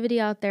positivity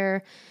out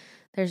there.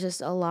 There's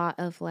just a lot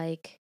of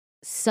like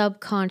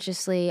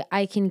subconsciously,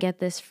 I can get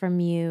this from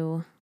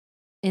you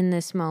in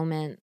this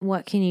moment.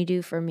 What can you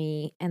do for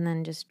me? And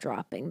then just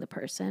dropping the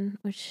person,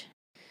 which,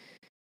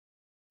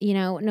 you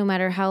know, no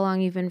matter how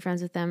long you've been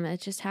friends with them,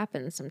 it just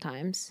happens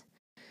sometimes.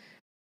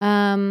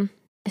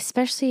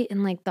 Especially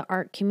in like the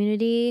art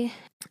community,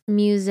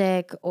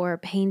 music or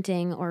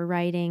painting or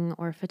writing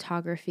or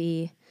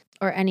photography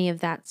or any of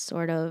that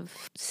sort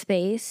of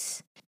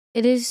space.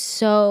 It is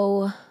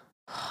so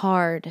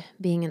hard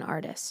being an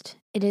artist.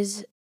 It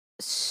is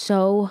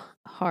so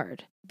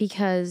hard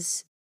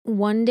because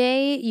one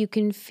day you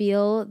can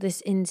feel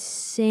this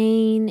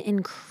insane,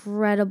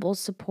 incredible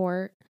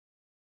support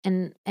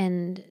and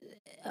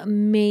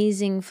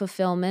amazing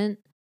fulfillment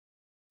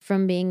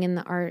from being in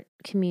the art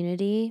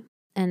community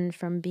and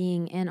from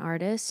being an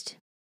artist.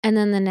 And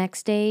then the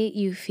next day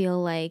you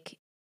feel like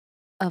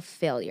a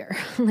failure.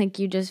 Like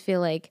you just feel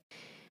like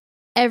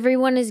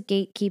everyone is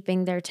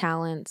gatekeeping their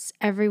talents.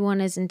 Everyone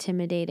is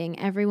intimidating.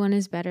 Everyone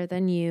is better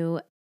than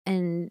you.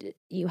 And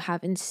you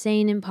have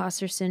insane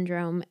imposter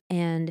syndrome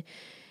and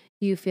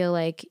you feel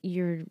like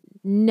you're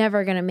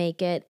never going to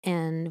make it.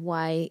 And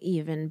why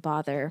even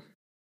bother?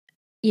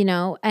 You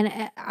know,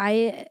 and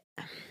I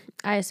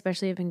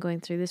especially have been going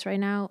through this right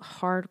now,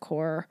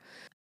 hardcore.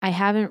 I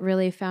haven't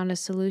really found a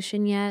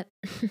solution yet.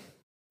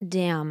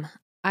 Damn.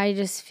 I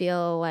just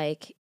feel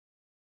like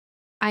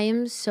I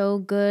am so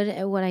good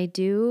at what I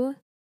do,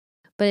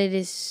 but it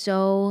is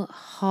so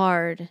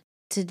hard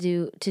to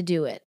do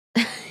it.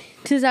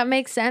 Does that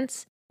make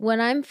sense?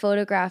 When I'm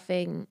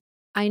photographing,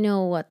 I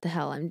know what the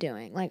hell I'm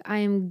doing. Like I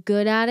am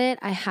good at it.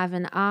 I have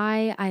an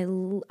eye.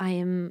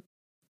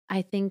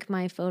 I think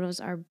my photos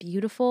are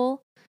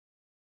beautiful,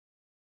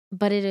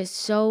 but it is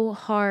so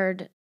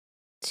hard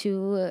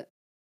to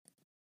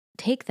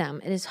take them.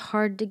 It is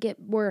hard to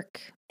get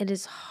work. It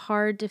is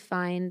hard to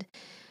find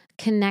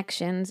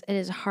connections. It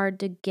is hard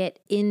to get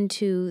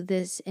into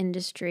this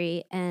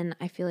industry. And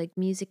I feel like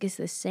music is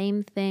the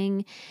same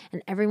thing.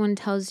 And everyone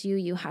tells you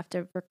you have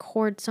to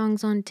record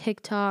songs on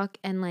TikTok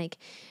and like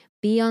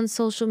be on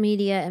social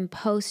media and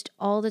post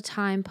all the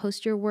time,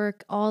 post your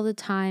work all the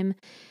time.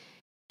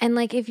 And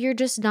like, if you're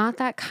just not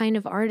that kind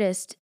of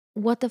artist,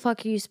 what the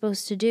fuck are you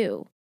supposed to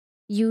do?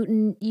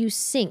 You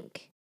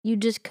sink. You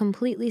just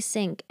completely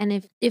sink.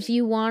 And if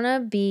you want to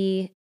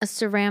be a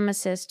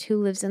ceramicist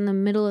who lives in the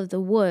middle of the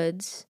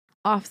woods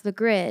off the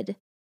grid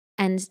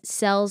and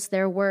sells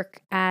their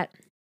work at,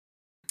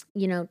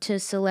 you know, to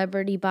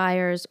celebrity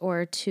buyers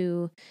or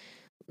to,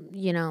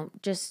 you know,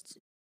 just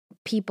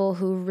people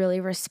who really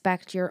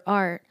respect your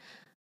art,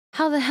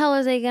 how the hell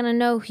are they going to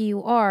know who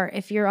you are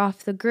if you're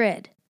off the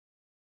grid?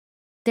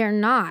 They're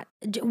not.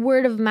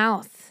 Word of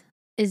mouth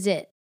is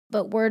it.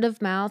 But word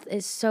of mouth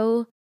is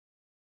so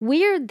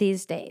weird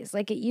these days.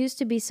 Like it used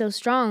to be so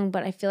strong,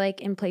 but I feel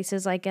like in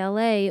places like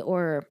LA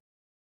or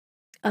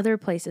other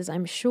places,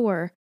 I'm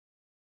sure,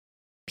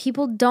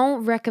 people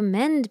don't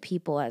recommend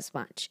people as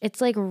much.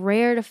 It's like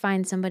rare to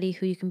find somebody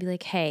who you can be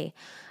like, hey,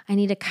 I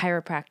need a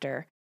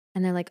chiropractor.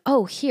 And they're like,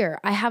 oh, here,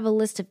 I have a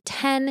list of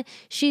 10.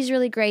 She's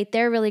really great.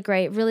 They're really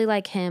great. Really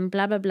like him,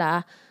 blah, blah,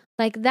 blah.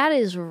 Like that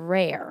is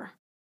rare.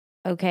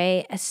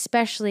 Okay,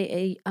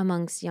 especially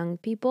amongst young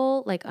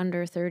people, like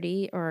under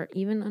 30 or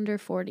even under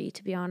 40,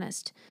 to be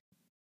honest.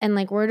 And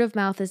like word of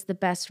mouth is the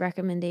best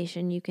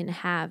recommendation you can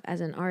have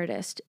as an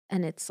artist.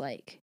 And it's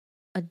like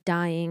a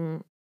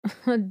dying,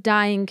 a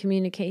dying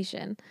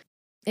communication.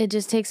 It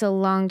just takes a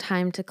long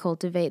time to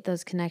cultivate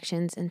those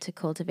connections and to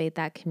cultivate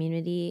that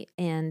community.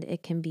 And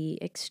it can be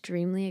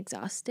extremely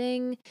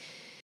exhausting,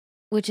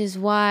 which is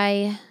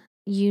why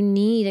you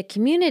need a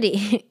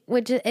community,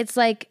 which it's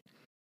like,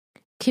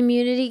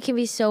 community can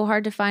be so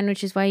hard to find,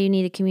 which is why you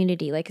need a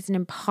community. Like it's an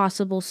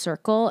impossible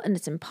circle and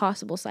it's an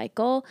impossible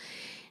cycle.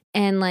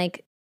 And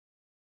like,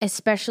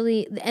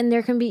 especially, and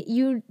there can be,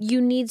 you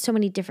need so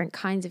many different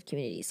kinds of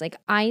communities. Like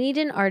I need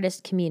an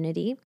artist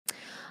community.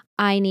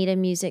 I need a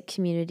music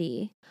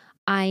community.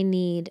 I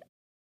need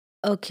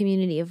a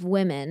community of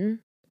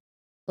women.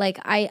 Like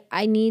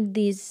I need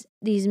these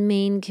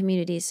main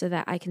communities so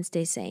that I can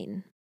stay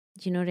sane.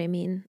 Do you know what I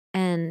mean?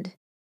 And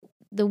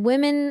the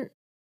women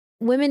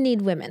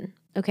need women.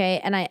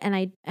 Okay. And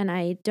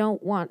I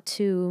don't want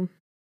to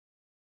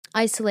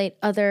isolate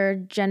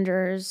other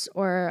genders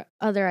or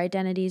other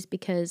identities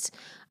because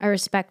I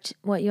respect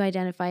what you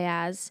identify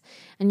as.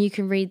 And you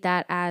can read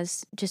that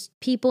as just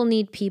people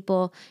need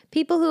people.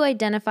 People who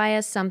identify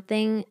as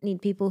something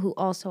need people who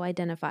also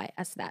identify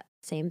as that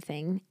same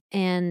thing.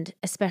 And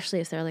especially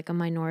if they're like a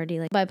minority,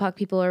 like BIPOC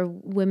people or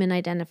women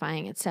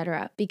identifying,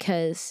 etc.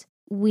 Because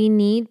we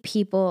need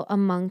people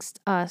amongst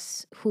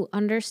us who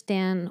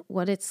understand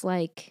what it's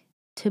like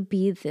to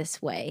be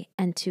this way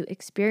and to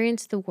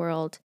experience the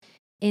world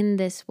in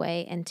this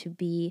way and to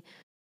be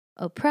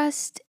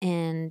oppressed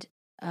and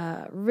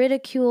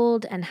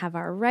ridiculed and have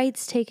our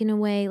rights taken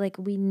away. Like,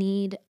 we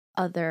need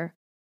other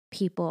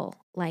people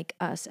like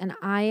us. And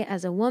I,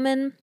 as a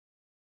woman,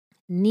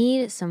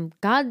 need some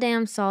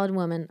goddamn solid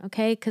women,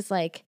 okay? Because,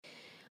 like,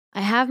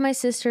 I have my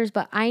sisters,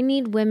 but I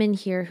need women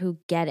here who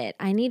get it.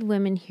 I need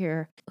women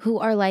here who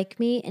are like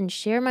me and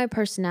share my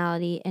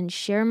personality and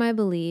share my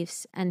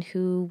beliefs and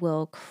who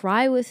will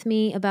cry with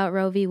me about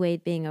Roe v.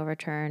 Wade being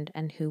overturned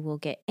and who will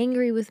get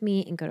angry with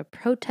me and go to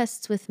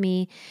protests with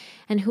me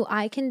and who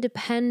I can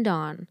depend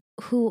on,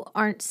 who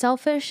aren't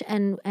selfish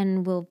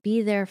and will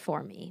be there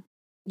for me,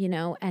 you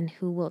know, and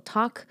who will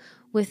talk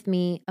with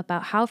me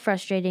about how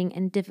frustrating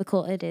and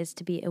difficult it is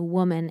to be a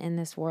woman in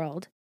this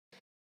world.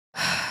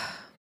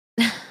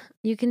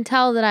 You can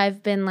tell that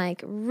I've been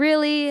like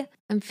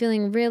I'm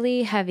feeling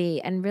really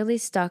heavy and really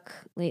stuck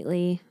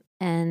lately.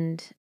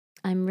 And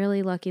I'm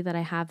really lucky that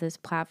I have this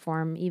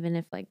platform, even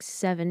if like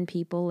 7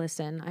 people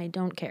listen. I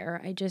don't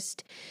care.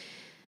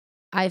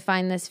 I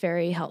find this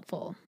very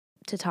helpful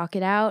to talk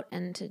it out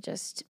and to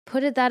just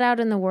put that out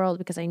in the world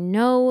because I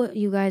know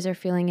you guys are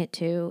feeling it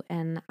too.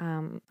 And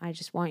I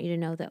just want you to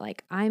know that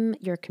like I'm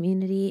your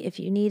community. If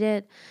you need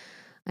it,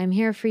 I'm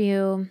here for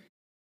you.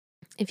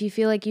 If you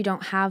feel like you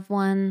don't have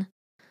one,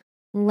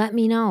 let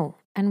me know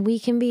and we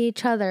can be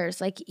each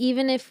other's. Like,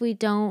 even if we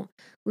don't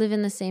live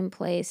in the same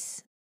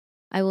place,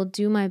 I will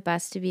do my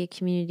best to be a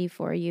community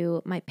for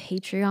you. My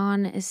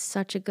Patreon is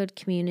such a good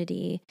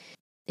community.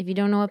 If you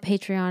don't know what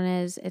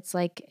Patreon is, it's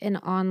like an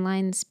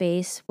online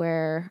space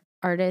where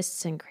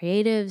artists and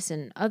creatives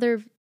and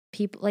other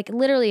people, like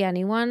literally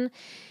anyone,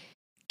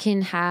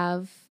 can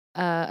have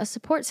a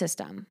support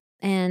system.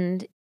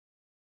 And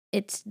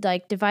it's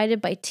like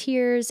divided by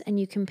tiers and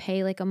you can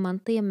pay like a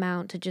monthly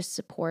amount to just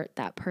support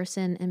that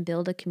person and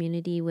build a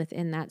community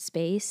within that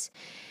space.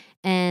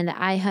 And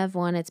I have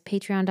one, it's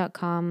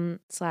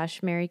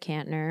patreon.com/Mary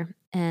Cantner.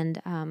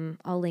 And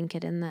I'll link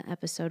it in the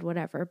episode,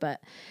 whatever.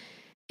 But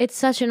it's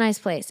such a nice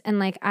place. And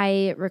like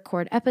I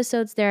record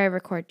episodes there, I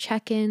record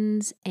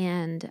check-ins,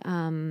 and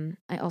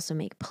I also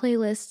make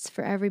playlists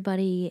for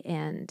everybody.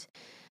 And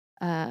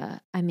I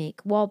make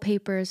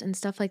wallpapers and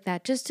stuff like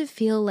that just to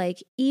feel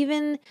like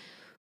even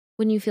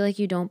when you feel like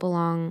you don't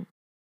belong,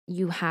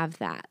 you have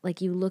that.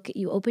 Like you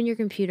open your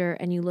computer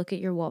and you look at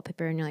your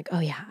wallpaper and you're like, oh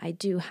yeah, I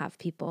do have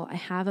people. I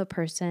have a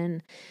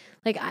person.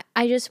 Like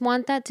I just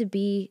want that to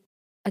be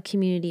a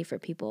community for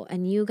people.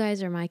 And you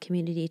guys are my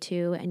community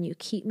too. And you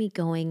keep me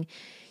going.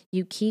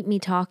 You keep me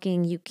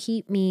talking. You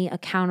keep me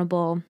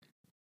accountable.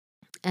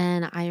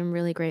 And I am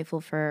really grateful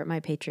for my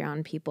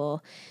Patreon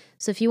people.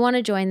 So if you want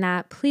to join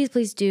that,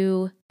 please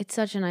do. It's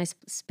such a nice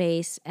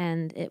space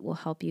and it will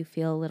help you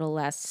feel a little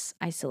less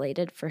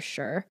isolated for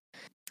sure.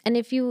 And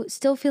if you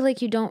still feel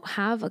like you don't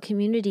have a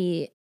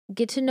community,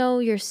 get to know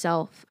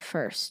yourself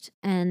first.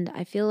 And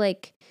I feel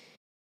like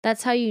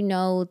that's how you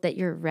know that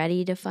you're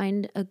ready to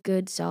find a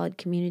good, solid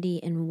community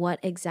and what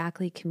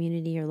exactly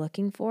community you're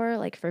looking for.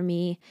 Like for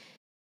me,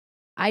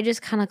 I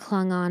just kind of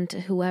clung on to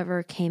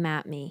whoever came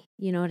at me.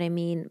 You know what I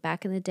mean?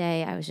 Back in the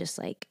day, I was just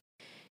like,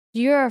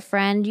 you're a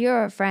friend,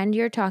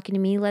 you're talking to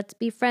me, let's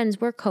be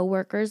friends, we're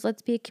coworkers,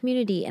 let's be a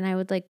community. And I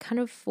would like kind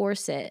of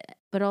force it,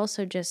 but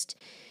also just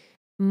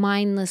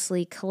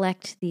mindlessly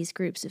collect these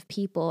groups of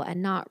people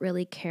and not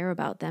really care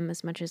about them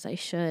as much as I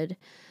should.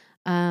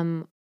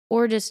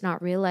 Or just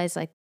not realize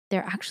like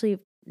they're actually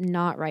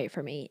not right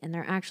for me and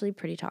they're actually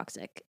pretty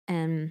toxic.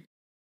 And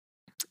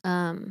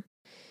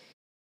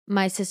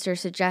my sister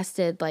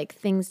suggested like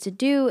things to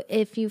do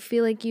if you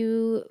feel like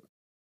you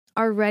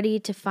are ready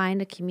to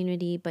find a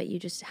community, but you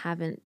just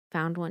haven't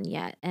found one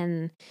yet.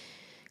 And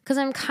because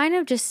I'm kind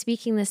of just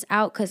speaking this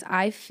out because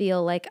I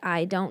feel like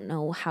I don't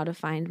know how to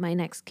find my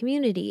next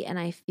community. And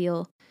I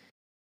feel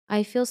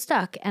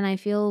stuck and I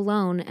feel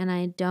alone and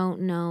I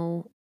don't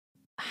know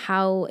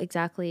how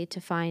exactly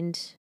to find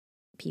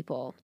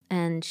people.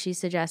 And she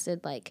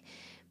suggested like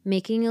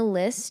making a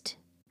list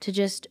to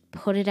just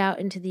put it out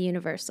into the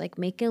universe, like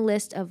making a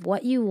list of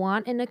what you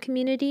want in a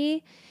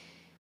community,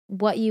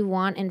 what you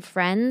want in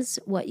friends,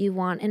 what you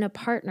want in a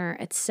partner,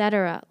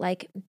 etc.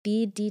 Like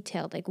be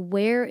detailed. Like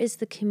where is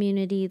the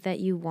community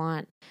that you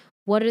want?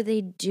 What are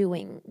they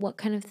doing? What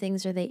kind of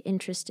things are they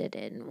interested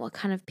in? What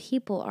kind of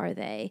people are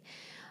they?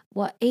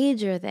 What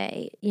age are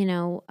they? You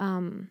know,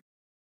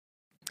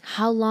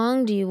 how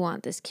long do you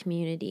want this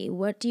community?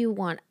 What do you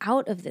want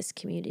out of this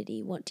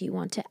community? What do you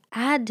want to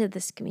add to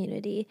this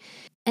community?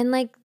 And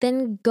like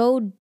then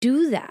go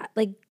do that.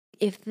 Like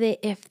if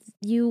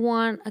you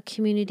want a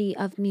community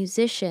of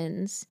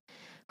musicians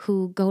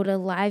who go to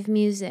live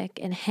music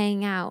and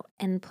hang out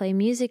and play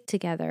music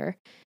together,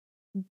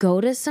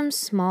 go to some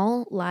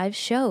small live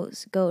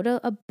shows. Go to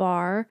a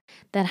bar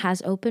that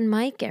has open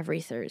mic every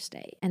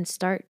Thursday and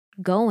start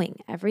going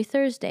every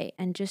Thursday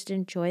and just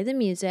enjoy the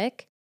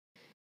music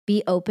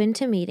be open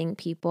to meeting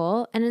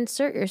people and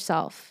insert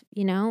yourself,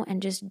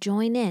 and just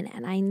join in.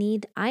 And I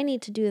need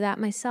to do that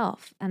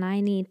myself. And I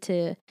need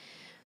to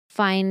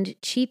find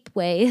cheap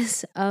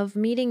ways of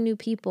meeting new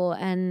people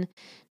and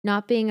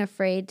not being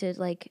afraid to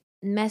like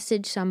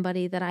message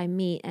somebody that I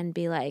meet and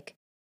be like,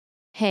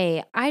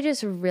 hey, I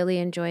just really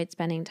enjoyed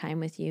spending time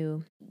with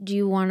you.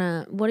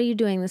 What are you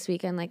doing this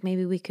weekend? Like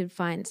maybe we could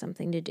find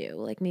something to do.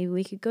 Like maybe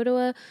we could go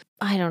to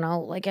I don't know,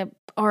 like a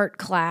art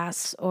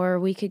class, or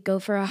we could go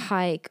for a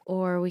hike,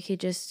 or we could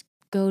just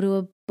go to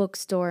a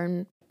bookstore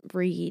and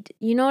read.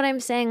 You know what I'm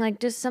saying? Like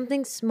just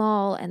something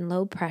small and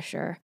low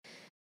pressure,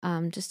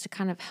 just to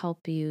kind of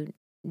help you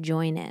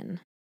join in.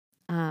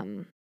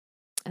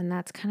 And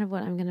that's kind of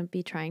what I'm going to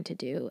be trying to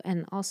do.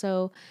 And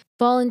also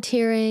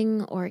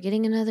volunteering or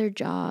getting another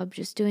job,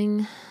 just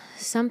doing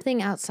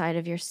something outside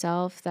of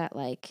yourself that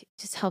like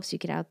just helps you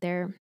get out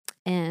there.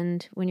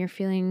 And when you're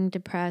feeling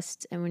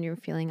depressed and when you're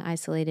feeling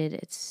isolated,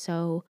 it's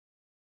so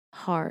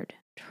hard.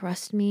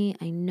 Trust me,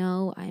 I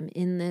know I'm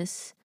in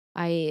this.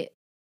 I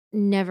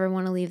never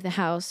want to leave the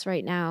house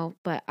right now,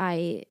 but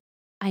I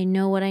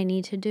know what I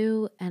need to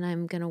do and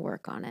I'm going to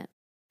work on it.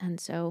 And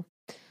so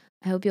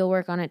I hope you'll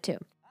work on it too.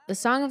 The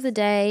song of the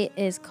day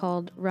is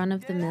called Run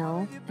of the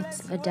Mill.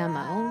 It's a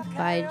demo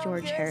by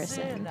George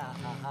Harrison.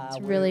 It's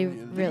really,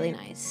 really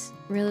nice.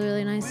 Really,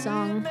 really nice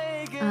song.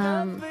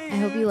 I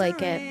hope you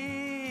like it.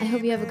 I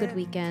hope you have a good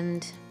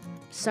weekend.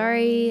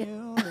 Sorry,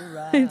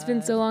 it's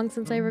been so long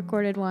since I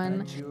recorded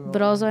one.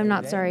 But also I'm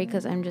not sorry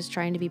because I'm just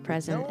trying to be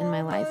present in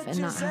my life and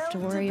not have to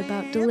worry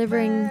about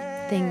delivering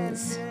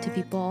things to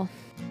people.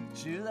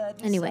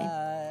 Anyway,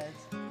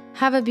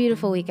 have a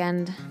beautiful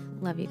weekend.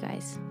 Love you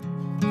guys.